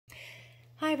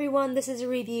Hi everyone, this is a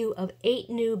review of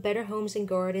 8 new Better Homes and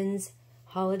Gardens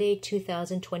Holiday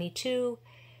 2022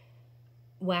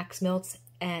 wax melts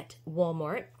at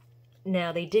Walmart.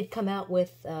 Now they did come out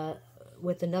with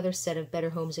another set of Better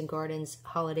Homes and Gardens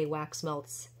holiday wax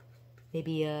melts,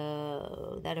 maybe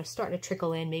that are starting to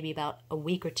trickle in, maybe about a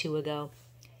week or two ago.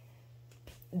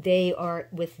 They are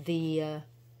with the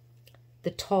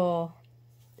tall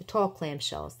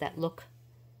clamshells that look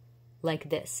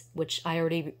like this, which I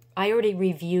already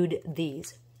reviewed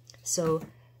these. So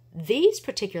these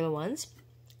particular ones,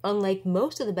 unlike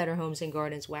most of the Better Homes and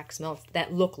Gardens wax melts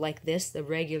that look like this, the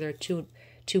regular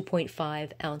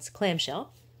 2.5 ounce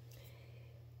clamshell,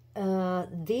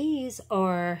 these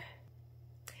are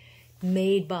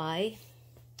made by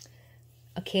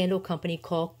a candle company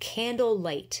called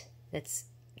Candle-Lite. That's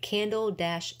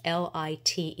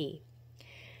Candle-Lite.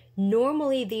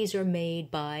 Normally these are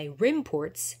made by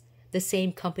Rimports, the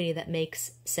same company that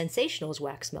makes Sensationals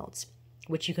wax melts,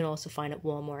 which you can also find at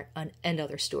Walmart and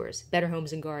other stores. Better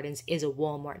Homes and Gardens is a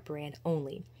Walmart brand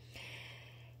only.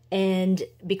 And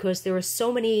because there are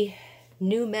so many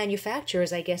new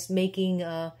manufacturers, I guess, making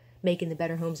the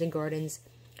Better Homes and Gardens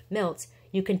melts,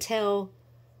 you can tell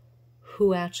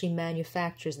who actually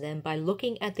manufactures them by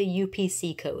looking at the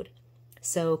UPC code.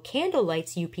 So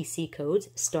Candle-Lite's UPC codes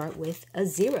start with a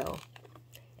 0.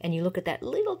 And you look at that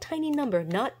little tiny number,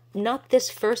 not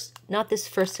this first, the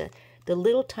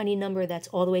little tiny number that's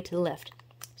all the way to the left.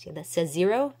 See, that says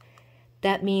 0?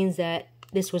 That means that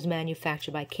this was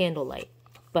manufactured by Candle-Lite.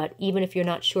 But even if you're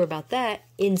not sure about that,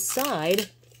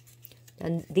 inside,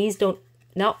 and these don't,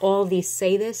 not all of these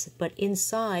say this, but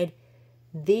inside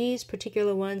these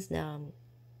particular ones, now,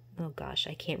 oh gosh,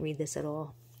 I can't read this at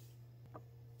all.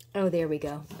 Oh, there we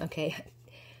go. Okay.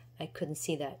 I couldn't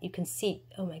see that. You can see,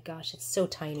 oh my gosh, it's so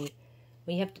tiny.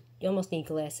 Well, you almost need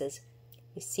glasses.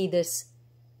 You see this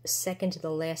second to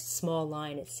the last small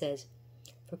line. It says,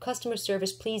 for customer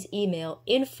service, please email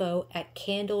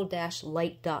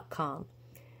info@candle-lite.com.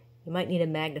 You might need a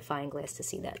magnifying glass to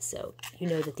see that, so you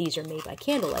know that these are made by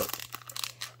Candle-Lite.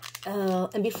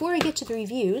 And before I get to the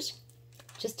reviews,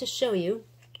 just to show you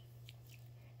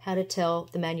how to tell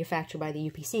the manufacturer by the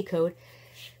UPC code,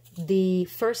 the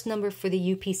first number for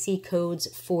the UPC codes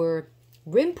for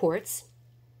Rimports,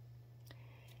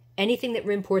 anything that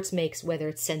Rimports makes, whether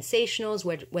it's Sensationals,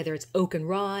 whether it's Oak and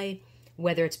Rye,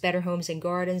 whether it's Better Homes and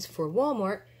Gardens for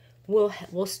Walmart,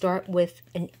 will start with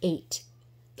an 8.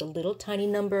 The little tiny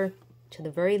number to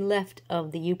the very left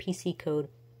of the UPC code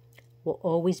will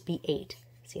always be 8.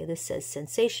 See how this says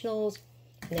Sensationals,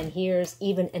 and then here's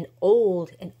even an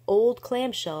old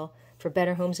clamshell for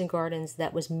Better Homes and Gardens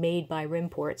that was made by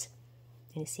Rimports.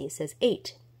 And you see it says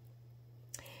 8.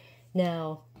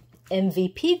 Now,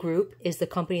 MVP Group is the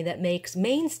company that makes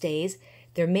Mainstays.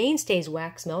 Their Mainstays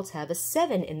wax melts have a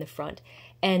 7 in the front.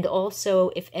 And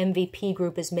also, if MVP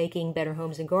Group is making Better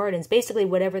Homes and Gardens, basically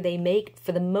whatever they make,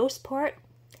 for the most part,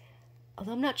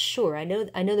 although I'm not sure, I know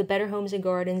the Better Homes and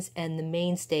Gardens and the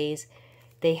Mainstays,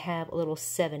 they have a little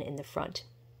 7 in the front.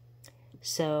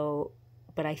 So,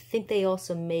 but I think they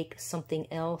also make something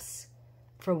else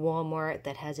for Walmart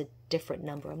that has a different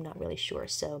number. I'm not really sure.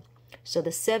 So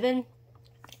the 7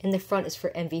 in the front is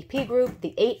for MVP Group.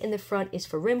 The 8 in the front is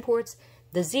for Rimports.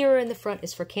 The 0 in the front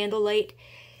is for Candle-Lite.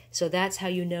 So that's how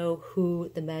you know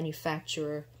who the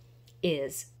manufacturer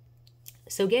is.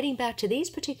 So getting back to these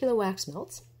particular wax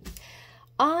melts,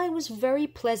 I was very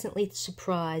pleasantly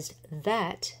surprised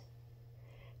that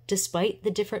despite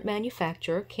the different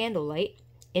manufacturer, Candle-Lite,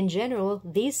 in general,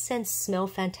 these scents smell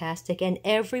fantastic and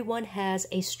everyone has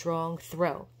a strong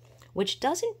throw, which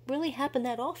doesn't really happen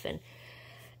that often.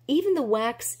 Even the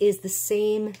wax is the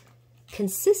same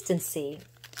consistency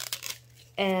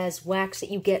as wax that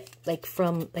you get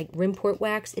from Rimport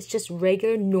wax. It's just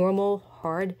regular, normal,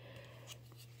 hard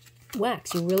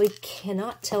wax. You really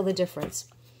cannot tell the difference.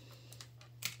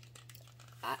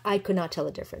 I could not tell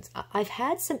the difference. I've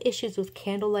had some issues with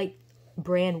Candle-Lite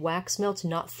brand wax melts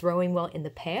not throwing well in the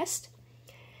past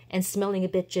and smelling a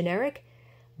bit generic,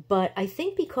 but I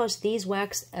think because these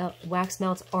wax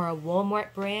melts are a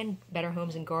Walmart brand, Better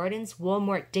Homes and Gardens,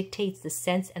 Walmart dictates the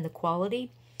scents and the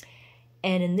quality,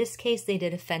 and in this case they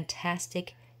did a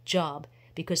fantastic job,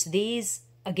 because these,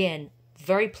 again,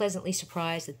 very pleasantly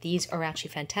surprised that these are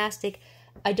actually fantastic.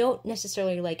 I don't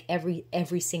necessarily like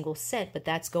every single scent, but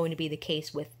that's going to be the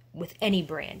case with any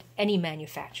brand, any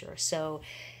manufacturer. So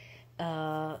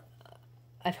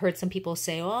I've heard some people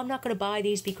say, oh, I'm not going to buy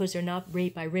these because they're not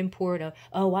made by Rimport. Or,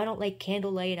 oh, I don't like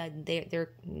Candle-Lite. They're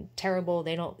terrible.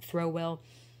 They don't throw well.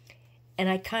 And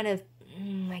I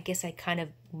guess I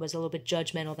was a little bit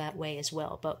judgmental that way as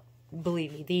well. But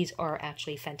believe me, these are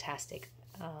actually fantastic.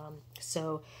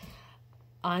 So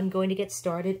I'm going to get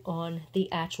started on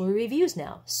the actual reviews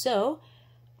now. So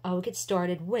I'll get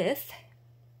started with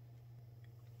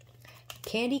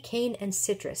Candy Cane and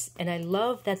Citrus. And I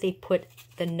love that they put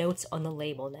the notes on the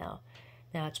label now.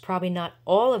 Now, it's probably not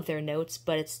all of their notes,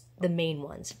 but it's the main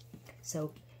ones.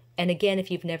 So, and again, if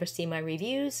you've never seen my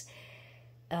reviews,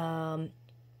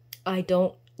 I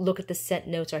don't look at the scent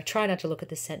notes, or I try not to look at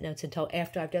the scent notes until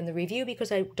after I've done the review,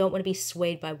 because I don't want to be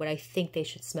swayed by what I think they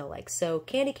should smell like. So,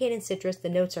 Candy Cane and Citrus, the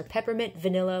notes are peppermint,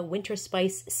 vanilla, winter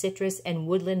spice, citrus, and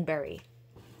woodland berry.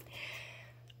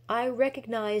 I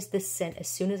recognized this scent as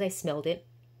soon as I smelled it,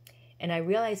 and I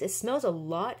realized it smells a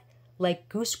lot like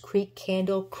Goose Creek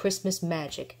Candle Christmas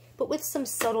Magic, but with some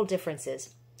subtle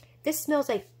differences. This smells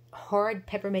like hard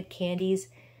peppermint candies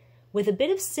with a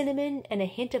bit of cinnamon and a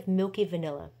hint of milky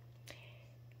vanilla.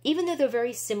 Even though they're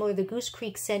very similar, the Goose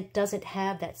Creek scent doesn't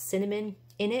have that cinnamon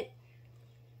in it,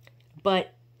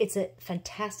 but it's a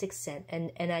fantastic scent,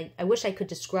 and I wish I could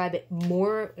describe it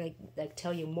more, like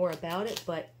tell you more about it,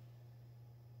 but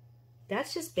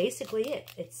that's just basically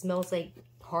it. It smells like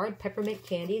hard peppermint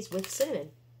candies with cinnamon.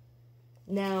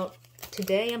 Now,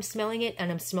 today I'm smelling it,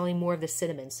 and I'm smelling more of the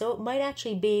cinnamon. So it might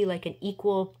actually be like an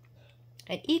equal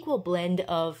blend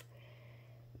of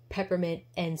peppermint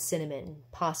and cinnamon,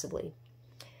 possibly.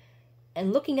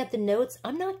 And looking at the notes,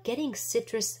 I'm not getting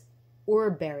citrus or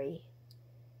berry.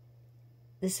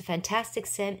 This is a fantastic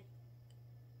scent.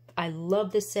 I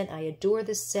love this scent. I adore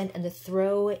this scent, and the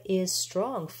throw is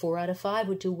strong. 4 out of 5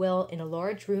 would do well in a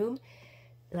large room,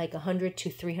 like 100 to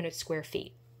 300 square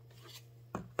feet.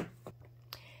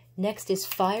 Next is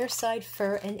Fireside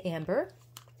Fir and Amber.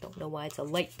 Don't know why it's a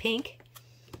light pink.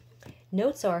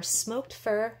 Notes are smoked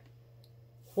fir,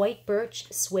 white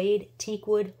birch, suede,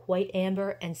 teakwood, white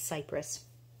amber, and cypress.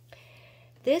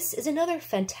 This is another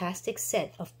fantastic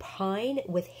scent of pine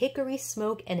with hickory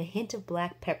smoke and a hint of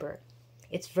black pepper.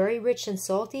 It's very rich and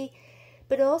salty,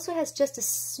 but it also has just a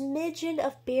smidgen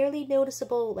of barely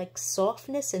noticeable like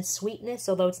softness and sweetness,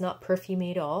 although it's not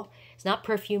perfumey at all. It's not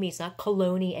perfumey, it's not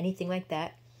cologne-y, anything like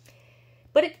that.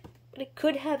 But it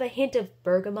could have a hint of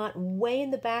bergamot way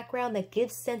in the background that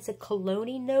gives sense a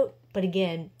cologne-y note, but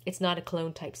again, it's not a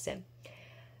cologne type scent.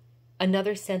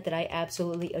 Another scent that I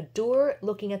absolutely adore,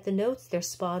 looking at the notes, they're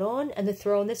spot on, and the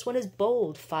throw on this one is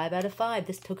bold, 5 out of 5.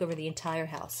 This took over the entire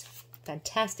house.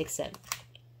 Fantastic scent.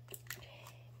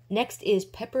 Next is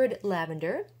Peppered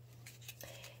Lavender.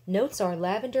 Notes are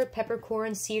lavender,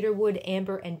 peppercorn, cedarwood,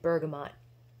 amber, and bergamot.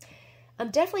 I'm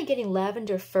definitely getting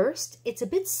lavender first. It's a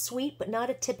bit sweet, but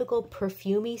not a typical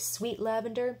perfumey sweet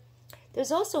lavender.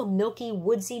 There's also a milky,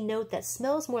 woodsy note that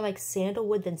smells more like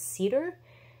sandalwood than cedar,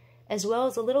 as well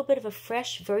as a little bit of a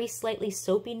fresh, very slightly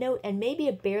soapy note, and maybe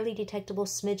a barely detectable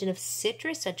smidgen of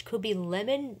citrus, that could be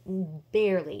lemon,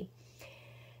 barely.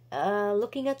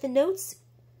 Looking at the notes,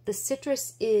 the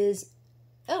citrus is,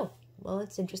 oh, well,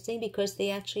 it's interesting because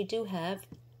they actually do have,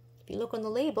 if you look on the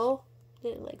label,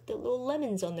 like the little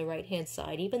lemons on the right-hand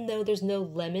side, even though there's no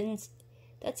lemons.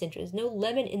 That's interesting. No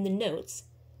lemon in the notes,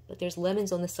 but there's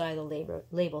lemons on the side of the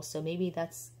label. So maybe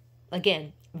that's,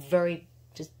 again, very,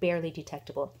 just barely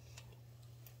detectable.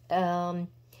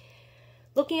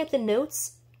 Looking at the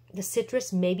notes, the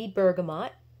citrus may be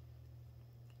bergamot,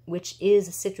 which is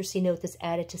a citrusy note that's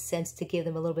added to scents to give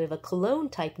them a little bit of a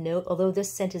cologne-type note, although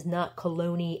this scent is not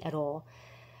cologne-y at all.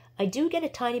 I do get a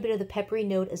tiny bit of the peppery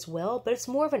note as well, but it's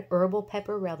more of an herbal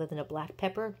pepper rather than a black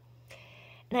pepper.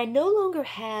 And I no longer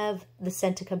have the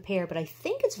scent to compare, but I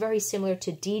think it's very similar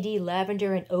to DD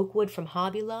Lavender and Oakwood from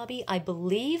Hobby Lobby. I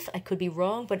believe, I could be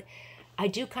wrong, but I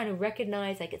do kind of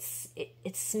recognize, like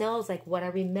it smells like what I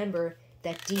remember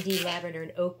that DD Lavender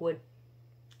and Oakwood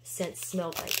scent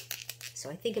smelled like. So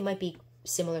I think it might be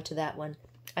similar to that one.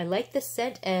 I like this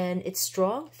scent, and it's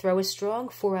strong. Throw is strong.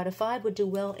 4 out of 5 would do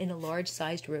well in a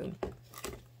large-sized room.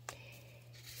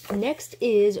 Next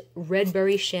is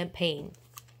Redberry Champagne.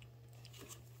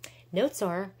 Notes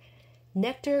are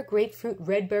nectar, grapefruit,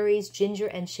 red berries, ginger,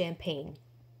 and champagne.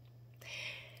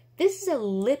 This is a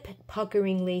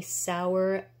lip-puckeringly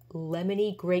sour,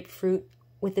 lemony grapefruit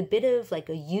with a bit of like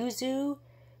a yuzu,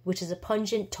 which is a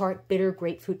pungent, tart, bitter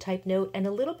grapefruit type note, and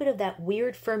a little bit of that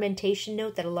weird fermentation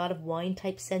note that a lot of wine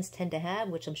type scents tend to have,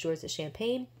 which I'm sure is the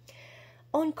champagne.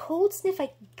 On cold sniff,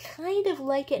 I kind of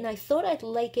like it, and I thought I'd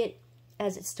like it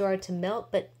as it started to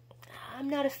melt, but I'm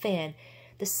not a fan.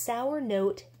 The sour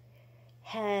note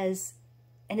has,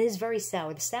 and it is very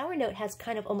sour, the sour note has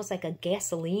kind of almost like a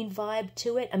gasoline vibe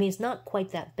to it. I mean, it's not quite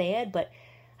that bad, but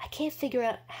I can't figure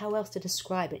out how else to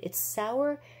describe it. It's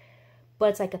sour, but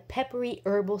it's like a peppery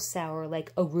herbal sour,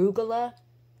 like arugula,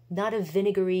 not a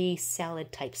vinegary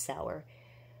salad type sour.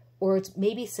 or it's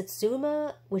maybe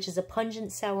satsuma, which is a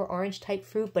pungent sour orange type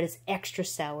fruit, but it's extra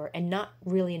sour and not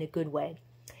really in a good way.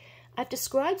 I've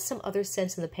described some other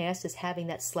scents in the past as having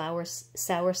that sour,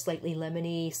 slightly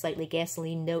lemony, slightly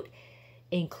gasoline note,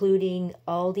 including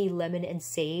Aldi Lemon and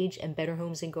Sage and Better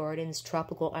Homes and Gardens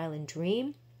Tropical Island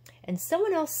Dream. And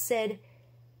someone else said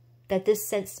that this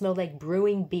scent smelled like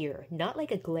brewing beer. Not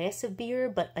like a glass of beer,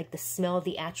 but like the smell of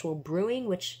the actual brewing,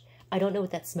 which I don't know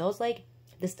what that smells like.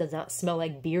 This does not smell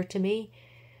like beer to me.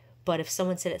 But if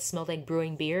someone said it smelled like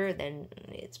brewing beer, then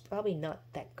it's probably not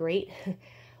that great.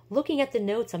 Looking at the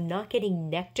notes, I'm not getting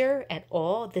nectar at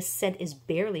all. This scent is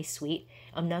barely sweet.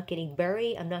 I'm not getting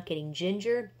berry. I'm not getting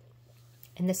ginger.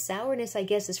 And the sourness, I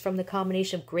guess, is from the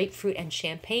combination of grapefruit and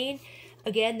champagne.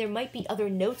 Again, there might be other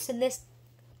notes in this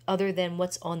other than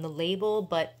what's on the label,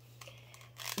 but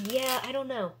yeah, I don't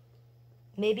know.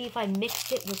 Maybe if I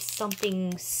mixed it with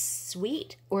something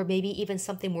sweet or maybe even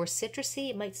something more citrusy,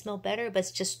 it might smell better, but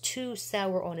it's just too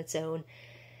sour on its own.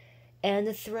 And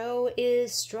the throw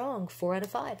is strong, 4 out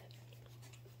of 5.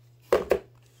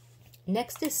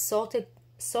 Next is salted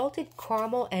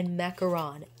caramel and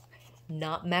macaron.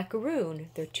 Not macaroon.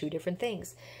 They're two different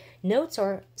things. Notes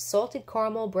are salted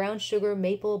caramel, brown sugar,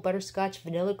 maple, butterscotch,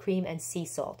 vanilla cream, and sea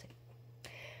salt.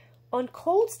 On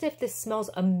cold sniff, this smells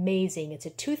amazing. It's a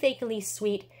toothacheingly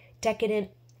sweet, decadent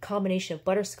combination of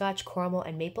butterscotch, caramel,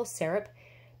 and maple syrup,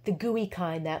 the gooey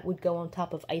kind that would go on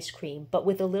top of ice cream, but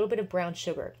with a little bit of brown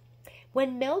sugar.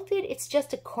 When melted, it's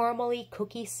just a caramely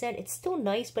cookie scent. It's still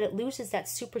nice, but it loses that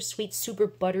super sweet, super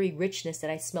buttery richness that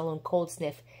I smell on cold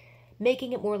sniff,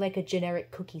 making it more like a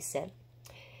generic cookie scent.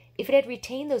 If it had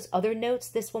retained those other notes,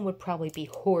 this one would probably be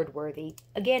hoard worthy.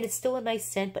 Again, it's still a nice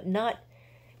scent, but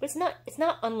it's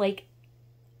not unlike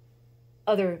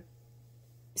other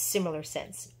similar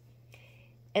scents.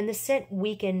 And the scent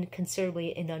weakened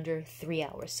considerably in under 3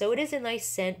 hours. So it is a nice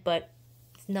scent, but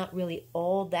it's not really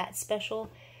all that special.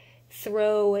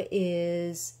 Throw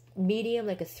is medium,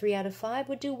 like a 3 out of 5.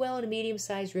 Would do well in a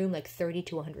medium-sized room, like 30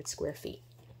 to 100 square feet.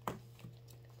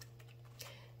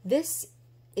 This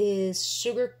is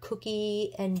sugar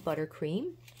cookie and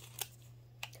buttercream.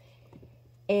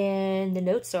 And the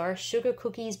notes are sugar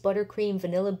cookies, buttercream,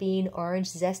 vanilla bean, orange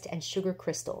zest, and sugar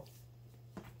crystal.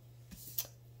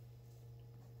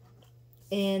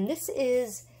 And this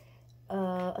is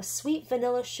a sweet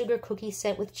vanilla sugar cookie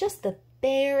scent with just the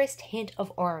barest hint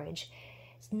of orange.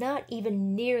 It's not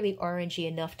even nearly orangey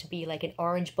enough to be like an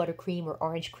orange buttercream or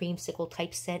orange creamsicle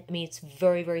type scent. I mean, it's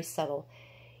very, very subtle.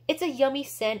 It's a yummy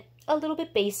scent, a little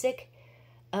bit basic,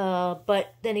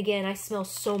 but then again, I smell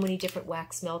so many different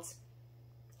wax melts.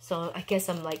 So I guess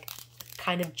I'm like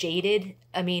kind of jaded.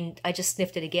 I mean, I just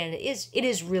sniffed it again. It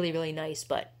is really, really nice,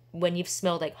 but when you've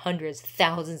smelled like hundreds,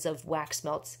 thousands of wax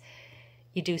melts,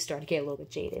 you do start to get a little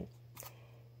bit jaded.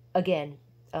 Again,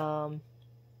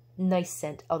 nice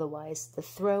scent otherwise. The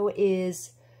throw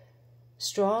is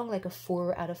strong, like a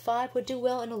 4 out of 5 would do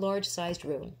well in a large-sized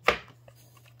room.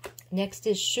 Next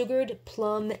is sugared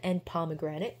plum and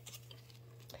pomegranate.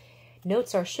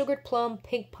 Notes are sugared plum,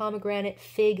 pink pomegranate,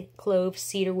 fig, clove,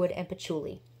 cedarwood, and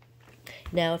patchouli.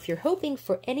 Now, if you're hoping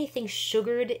for anything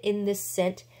sugared in this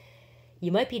scent,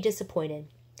 you might be disappointed.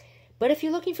 But if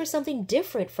you're looking for something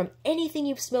different from anything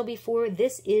you've smelled before,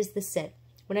 this is the scent.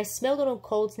 When I smelled it on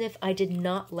cold sniff, I did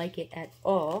not like it at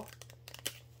all.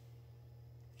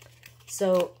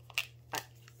 So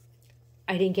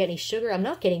I didn't get any sugar. I'm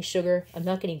not getting sugar. I'm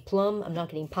not getting plum. I'm not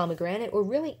getting pomegranate or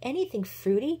really anything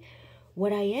fruity.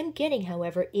 What I am getting,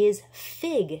 however, is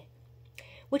fig,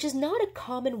 which is not a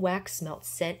common wax melt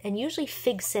scent, and usually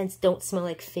fig scents don't smell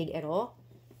like fig at all.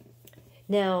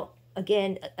 Now,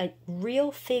 again,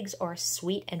 real figs are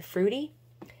sweet and fruity.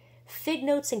 Fig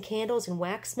notes and candles and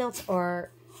wax melts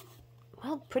are,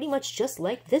 well, pretty much just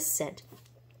like this scent.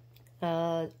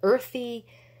 Earthy,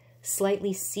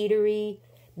 slightly cedary,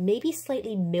 maybe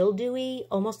slightly mildewy,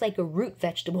 almost like a root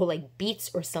vegetable like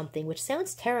beets or something, which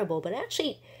sounds terrible, but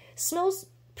actually smells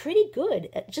pretty good,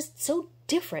 just so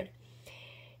different.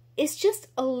 It's just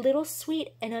a little sweet,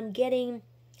 and I'm getting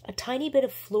a tiny bit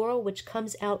of floral, which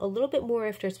comes out a little bit more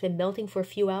after it's been melting for a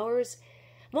few hours.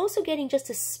 I'm also getting just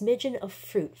a smidgen of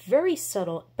fruit, very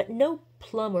subtle, but no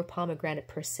plum or pomegranate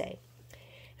per se.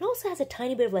 It also has a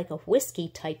tiny bit of like a whiskey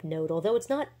type note, although it's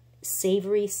not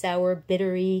savory, sour,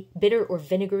 bitter or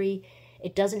vinegary.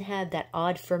 It doesn't have that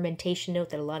odd fermentation note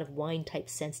that a lot of wine type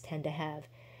scents tend to have.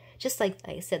 Just like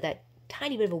I said, that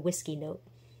tiny bit of a whiskey note.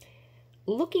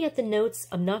 Looking at the notes,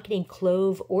 I'm not getting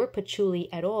clove or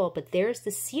patchouli at all, but there's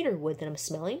the cedarwood that I'm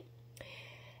smelling.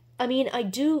 I mean, I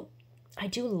do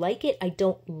like it. I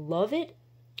don't love it,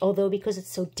 although because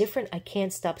it's so different, I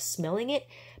can't stop smelling it.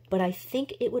 but I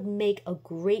think it would make a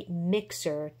great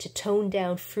mixer to tone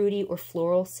down fruity or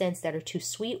floral scents that are too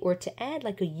sweet, or to add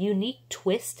like a unique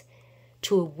twist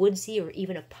to a woodsy or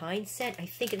even a pine scent. I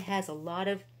think it has a lot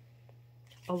of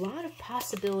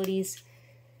possibilities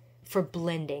for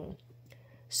blending.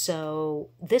 So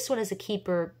this one is a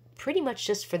keeper pretty much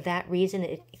just for that reason.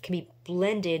 It can be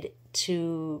blended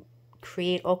to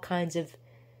create all kinds of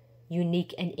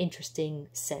unique and interesting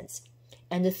scents.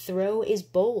 And the throw is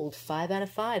bold, 5 out of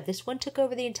 5. This one took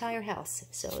over the entire house.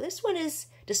 So this one is,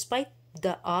 despite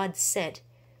the odd scent,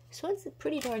 this one's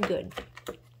pretty darn good.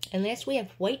 And last we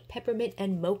have white peppermint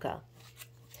and mocha.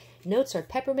 Notes are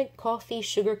peppermint, coffee,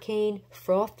 sugarcane,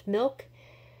 frothed milk,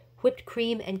 whipped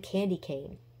cream, and candy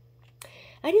cane.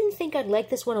 I didn't think I'd like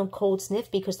this one on cold sniff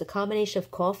because the combination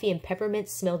of coffee and peppermint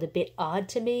smelled a bit odd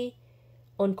to me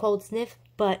on cold sniff,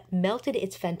 but melted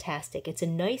it's fantastic. It's a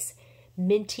nice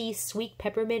minty sweet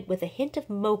peppermint with a hint of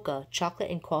mocha,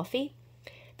 chocolate, and coffee.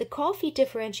 The coffee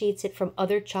differentiates it from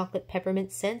other chocolate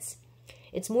peppermint scents.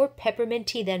 It's more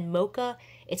pepperminty than mocha.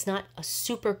 It's not a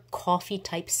super coffee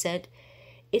type scent.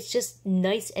 It's just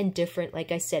nice and different.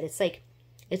 Like I said, it's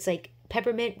like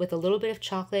peppermint with a little bit of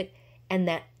chocolate and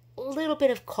that little bit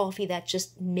of coffee that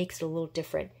just makes it a little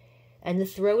different. And the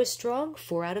throw is strong,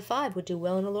 4 out of 5, would do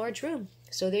well in a large room.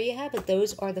 So there you have it.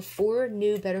 Those are the 4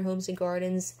 new Better Homes and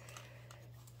Gardens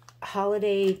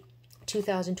Holiday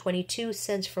 2022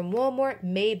 scents from Walmart,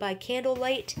 made by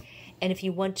Candle-Lite. And if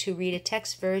you want to read a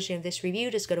text version of this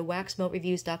review, just go to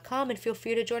waxmeltreviews.com and feel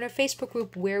free to join our Facebook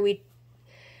group where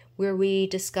we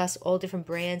discuss all different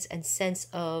brands and scents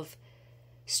of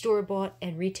store-bought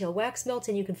and retail wax melts.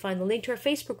 And you can find the link to our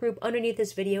Facebook group underneath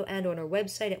this video and on our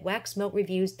website at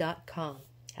waxmeltreviews.com.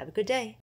 Have a good day.